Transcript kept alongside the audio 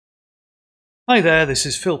Hi there, this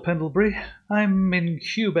is Phil Pendlebury. I'm in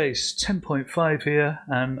Cubase 10.5 here,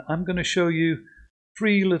 and I'm going to show you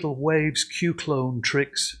 3 little Waves QClone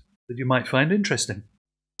tricks that you might find interesting.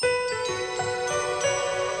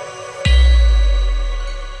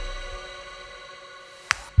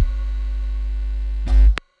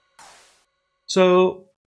 So,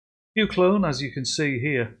 QClone, as you can see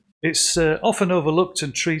here, it's often overlooked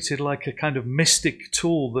and treated like a kind of mystic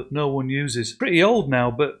tool that no one uses. Pretty old now,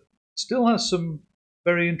 but still has some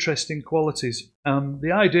very interesting qualities.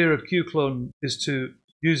 The idea of QClone is to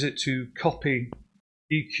use it to copy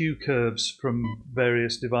EQ curves from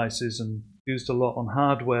various devices, and used a lot on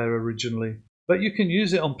hardware originally. But you can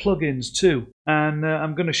use it on plugins too, and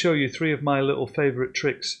I'm going to show you 3 of my little favorite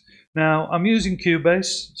tricks. Now, I'm using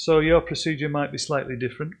Cubase, so your procedure might be slightly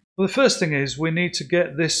different. Well, the first thing is we need to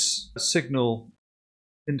get this signal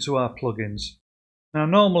into our plugins. Now,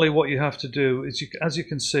 normally what you have to do is, as you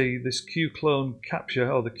can see, this QClone capture,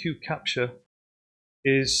 or the Q capture,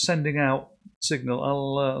 is sending out signal.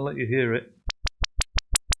 I'll let you hear it.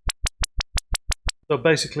 So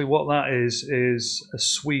basically what that is a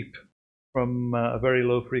sweep from a very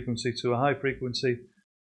low frequency to a high frequency,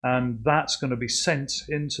 and that's going to be sent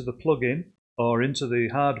into the plugin or into the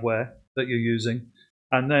hardware that you're using,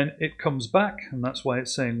 and then it comes back, and that's why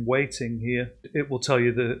it's saying waiting here. It will tell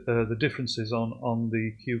you the differences on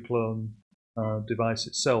the QClone device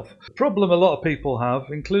itself. The problem a lot of people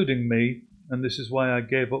have, including me, and this is why I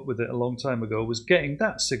gave up with it a long time ago, was getting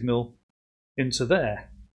that signal into there.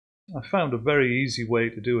 I found a very easy way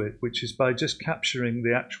to do it, which is by just capturing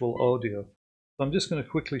the actual audio. So I'm just going to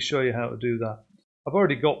quickly show you how to do that. I've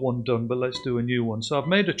already got one done, but let's do a new one. So I've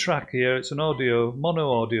made a track here. It's an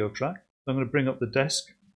mono audio track. I'm going to bring up the desk.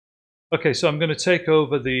 Okay, so I'm going to take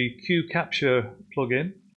over the Q Capture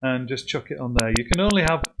plugin and just chuck it on there. You can only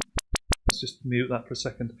have, let's just mute that for a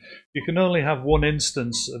second. You can only have one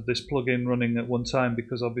instance of this plugin running at one time,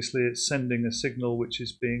 because obviously it's sending a signal which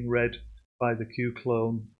is being read by the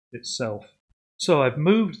QClone itself. So I've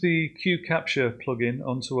moved the Q Capture plugin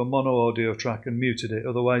onto a mono audio track and muted it,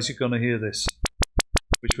 otherwise you're going to hear this,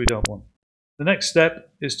 which we don't want. The next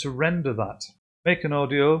step is to render that. Make an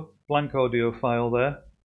blank audio file there.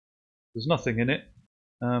 There's nothing in it.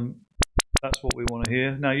 That's what we want to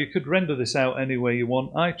hear. Now, you could render this out any way you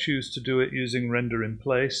want. I choose to do it using render in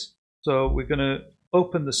place. So we're going to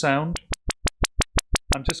open the sound.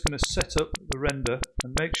 I'm just going to set up the render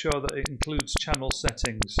and make sure that it includes channel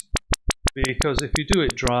settings, because if you do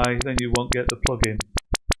it dry, then you won't get the plugin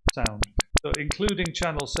sound. So including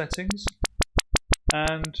channel settings,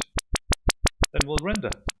 and then we'll render.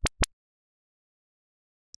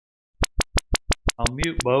 I'll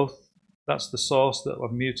mute both. That's the source that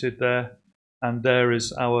I've muted there, and there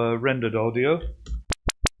is our rendered audio.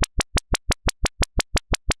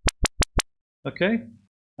 Okay,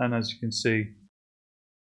 and as you can see,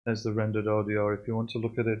 there's the rendered audio. If you want to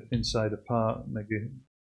look at it inside a part, maybe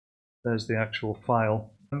there's the actual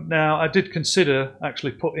file. Now, I did consider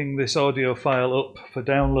actually putting this audio file up for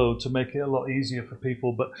download to make it a lot easier for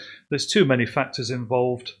people, but there's too many factors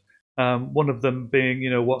involved. One of them being,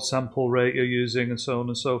 what sample rate you're using and so on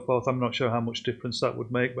and so forth. I'm not sure how much difference that would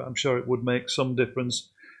make, but I'm sure it would make some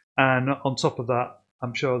difference. And on top of that,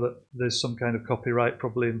 I'm sure that there's some kind of copyright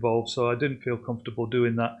probably involved, so I didn't feel comfortable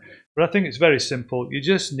doing that. But I think it's very simple. You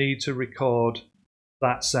just need to record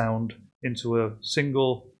that sound into a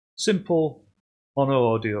simple mono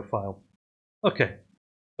audio file.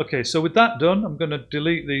 Okay, so with that done, I'm going to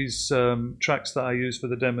delete these tracks that I use for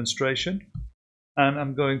the demonstration, and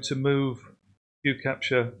I'm going to move Q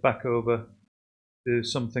Capture back over to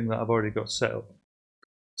something that I've already got set up.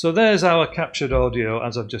 So there's our captured audio,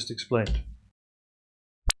 as I've just explained.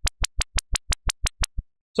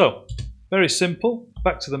 So, very simple.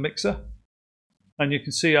 Back to the mixer, and you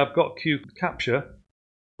can see I've got Q Capture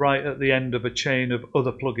right at the end of a chain of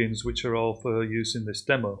other plugins which are all for use in this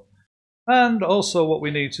demo. And also what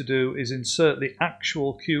we need to do is insert the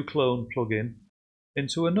actual QClone plugin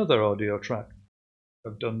into another audio track.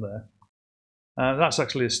 I've done there. That's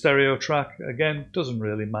actually a stereo track. Again, doesn't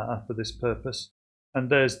really matter for this purpose. And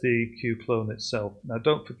there's the QClone itself. Now,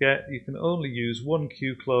 don't forget, you can only use one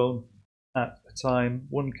QClone at a time,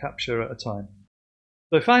 one capture at a time.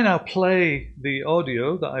 So if I now play the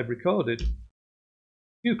audio that I've recorded,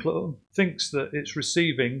 QClone thinks that it's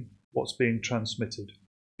receiving what's being transmitted.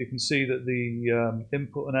 You can see that the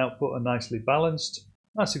input and output are nicely balanced.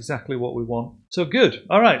 That's exactly what we want. So good.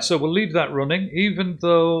 All right, so we'll leave that running. Even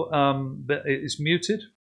though it is muted,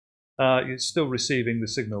 it's still receiving the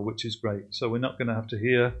signal, which is great. So we're not going to have to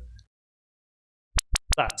hear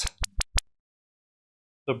that.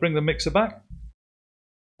 So bring the mixer back.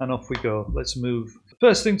 and off we go. Let's move. The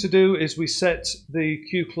first thing to do is we set the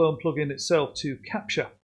QClone plugin itself to capture,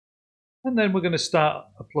 and then we're going to start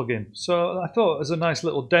a plugin. So I thought, as a nice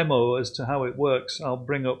little demo as to how it works, I'll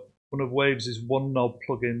bring up one of Waves' one knob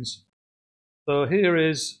plugins. So here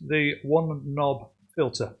is the one knob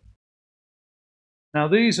filter. Now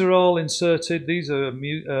these are all inserted. These are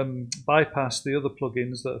bypass the other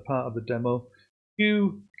plugins that are part of the demo.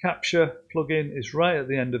 Q capture plugin is right at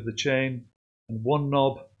the end of the chain, and one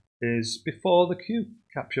knob is before the Q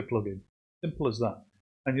capture plugin. Simple as that.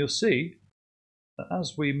 And you'll see that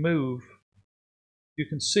as we move, you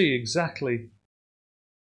can see exactly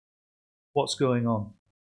what's going on,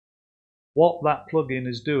 what that plugin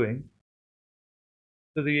is doing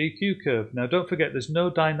to the EQ curve. Now don't forget, there's no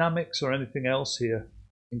dynamics or anything else here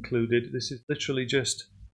included. This is literally just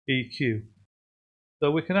EQ.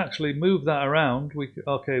 So we can actually move that around. We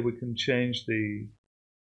can change the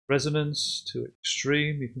resonance to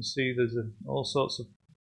extreme. You can see there's all sorts of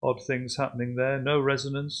odd things happening there. No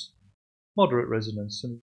resonance, moderate resonance,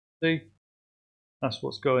 and see, that's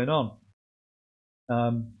what's going on.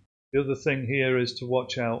 The other thing here is to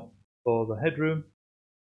watch out for the headroom.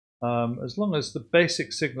 As long as the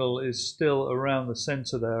basic signal is still around the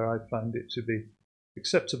center there, I find it to be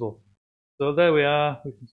acceptable. So there we are.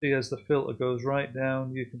 We can see as the filter goes right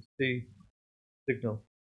down, you can see signal.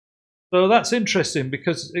 So that's interesting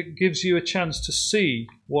because it gives you a chance to see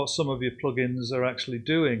what some of your plugins are actually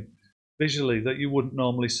doing visually that you wouldn't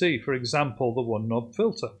normally see. For example, the one knob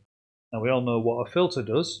filter. Now we all know what a filter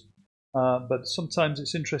does, but sometimes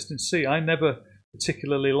it's interesting to see. I never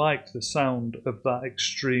particularly liked the sound of that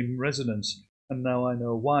extreme resonance, and now I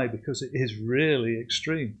know why, because it is really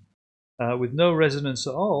extreme. With no resonance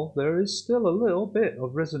at all, there is still a little bit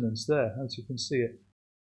of resonance there, as you can see it.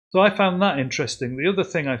 So I found that interesting. The other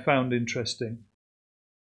thing I found interesting,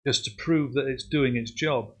 just to prove that it's doing its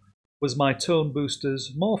job, was my Tone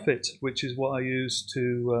Boosters Morphit, which is what I use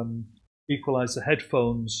to equalize the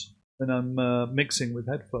headphones when I'm mixing with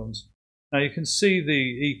headphones. Now you can see the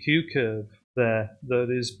EQ curve there that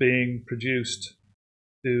is being produced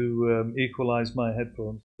to equalize my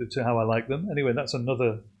headphones to how I like them. Anyway, that's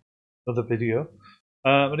another video.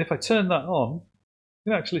 And if I turn that on,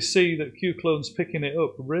 you can actually see that QClone's picking it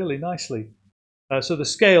up really nicely. So the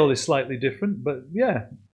scale is slightly different, but yeah,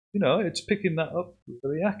 you know, it's picking that up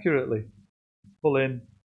really accurately. Pull in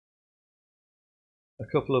a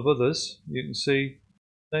couple of others, you can see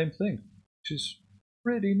the same thing, which is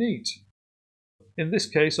pretty neat. In this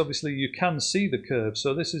case, obviously, you can see the curve,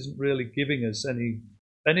 so this isn't really giving us any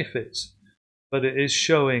benefits, but it is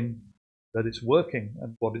showing that it's working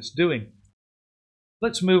and what it's doing.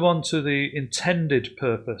 Let's move on to the intended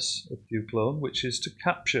purpose of QClone, which is to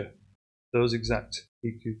capture those exact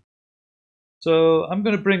EQ. So I'm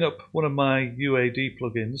going to bring up one of my UAD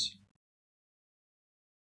plugins,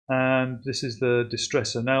 and this is the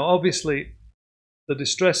distressor. Now, obviously, the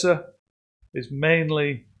distressor is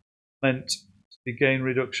mainly meant to be gain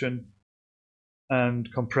reduction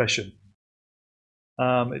and compression.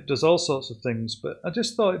 It does all sorts of things, but I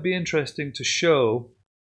just thought it'd be interesting to show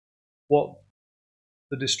what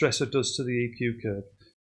the distressor does to the EQ curve.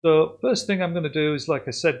 So first thing I'm going to do is, like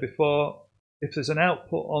I said before, if there's an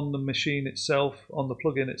output on the machine itself, on the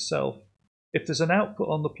plugin itself, if there's an output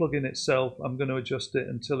on the plugin itself, I'm going to adjust it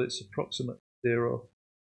until it's approximate 0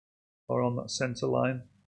 or on that center line.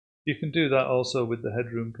 You can do that also with the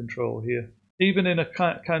headroom control here. Even in a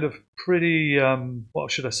kind of pretty,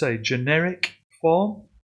 what should I say, generic form,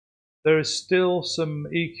 there is still some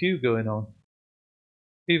EQ going on.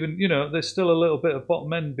 Even, you know, there's still a little bit of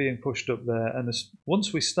bottom end being pushed up there, and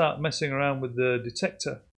once we start messing around with the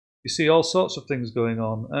detector, you see all sorts of things going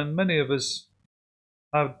on, and many of us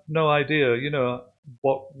have no idea, you know,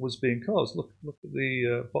 what was being caused. Look at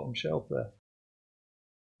the bottom shelf there.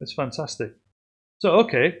 It's fantastic. So,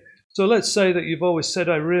 okay, so let's say that you've always said,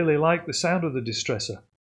 I really like the sound of the distressor.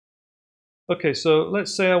 Okay, so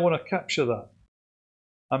let's say I want to capture that.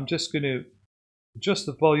 I'm just going to adjust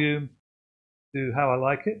the volume to how I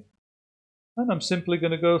like it, and I'm simply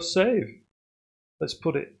going to go save. Let's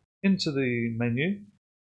put it into the menu.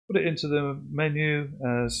 Put it into the menu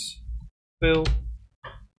as fill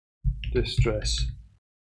distress,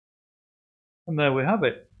 and there we have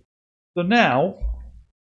it. So now,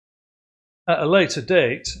 at a later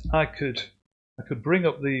date, I could bring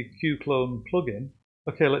up the QClone plugin.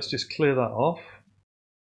 Okay, let's just clear that off.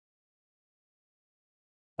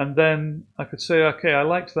 And then I could say, okay, I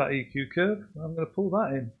liked that EQ curve. I'm going to pull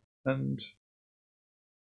that in. And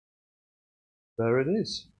there it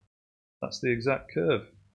is. That's the exact curve.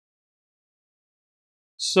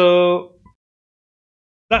 So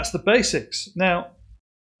that's the basics. Now,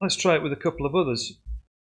 Let's try it with a couple of others.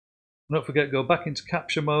 Don't forget, go back into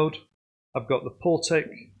capture mode. I've got the Pultec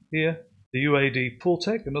here, the UAD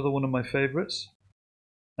Pultec, another one of my favourites.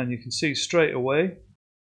 And you can see straight away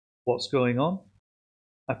what's going on.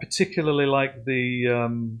 I particularly like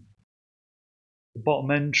the bottom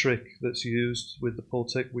end trick that's used with the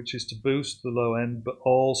Pultec, which is to boost the low end but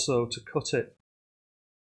also to cut it.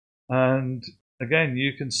 And again,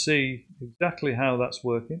 you can see exactly how that's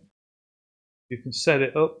working. You can set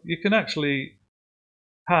it up. You can actually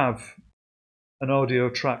have an audio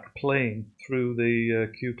track playing through the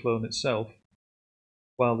QClone itself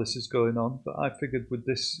while this is going on, but I figured with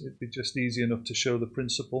this it'd be just easy enough to show the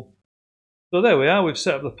principle. So there we are, we've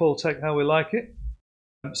set up the Pultec how we like it.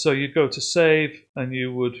 So you go to save and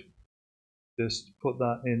you would just put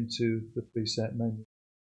that into the preset menu.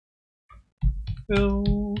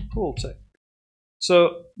 Pultec.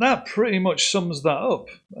 So that pretty much sums that up.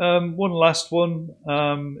 One last one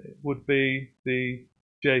would be the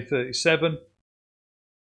J37.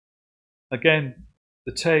 Again,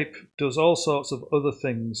 the tape does all sorts of other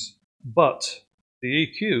things, but the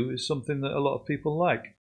EQ is something that a lot of people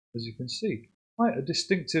like, as you can see. Quite a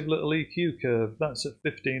distinctive little EQ curve. That's at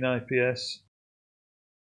 15 IPS.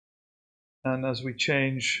 And as we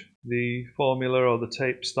change the formula or the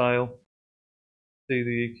tape style, see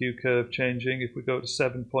the EQ curve changing. If we go to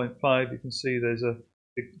 7.5, you can see there's a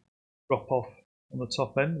big drop off on the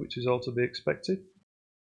top end, which is all to be expected.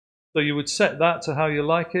 So you would set that to how you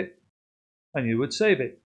like it, and you would save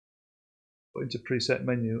it. Put into preset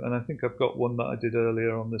menu, and I think I've got one that I did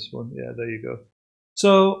earlier on this one. Yeah, there you go.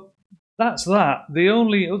 So that's that. The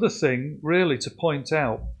only other thing really to point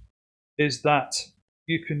out is that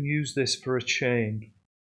you can use this for a chain,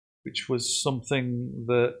 which was something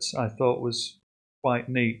that I thought was quite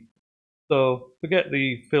neat. So forget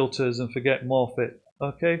the filters and forget Morphit.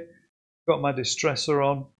 Okay, got my distressor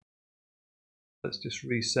on. Let's just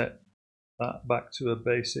reset that back to a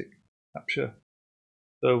basic capture.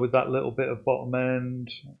 So with that little bit of bottom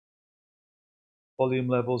end, volume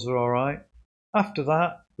levels are alright. After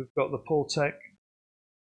that, we've got the Pultec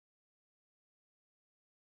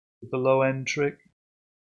with the low end trick.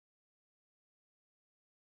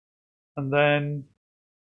 And then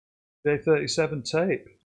J37 tape.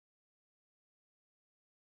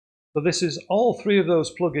 So this is all three of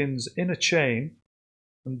those plugins in a chain,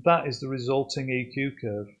 and that is the resulting EQ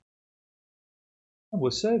curve. And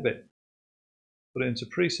we'll save it. Put it into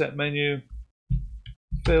preset menu,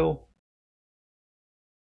 fill,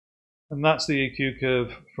 and that's the EQ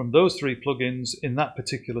curve from those three plugins in that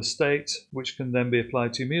particular state, which can then be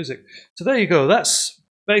applied to music. So there you go. That's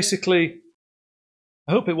basically,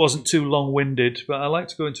 I hope it wasn't too long-winded, but I like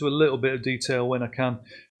to go into a little bit of detail when I can.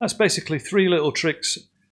 That's basically three little tricks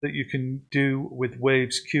that you can do with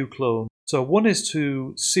Wave's QClone. So one is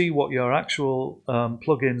to see what your actual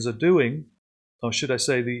plugins are doing, or should I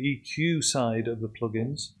say the EQ side of the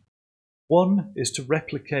plugins. One is to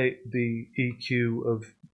replicate the EQ of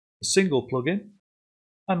a single plugin,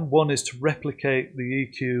 and one is to replicate the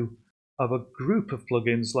EQ of a group of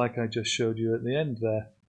plugins like I just showed you at the end there.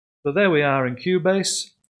 So there we are in Cubase,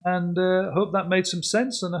 and I hope that made some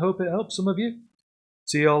sense, and I hope it helped some of you.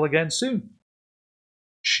 See you all again soon.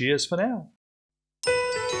 Cheers for now.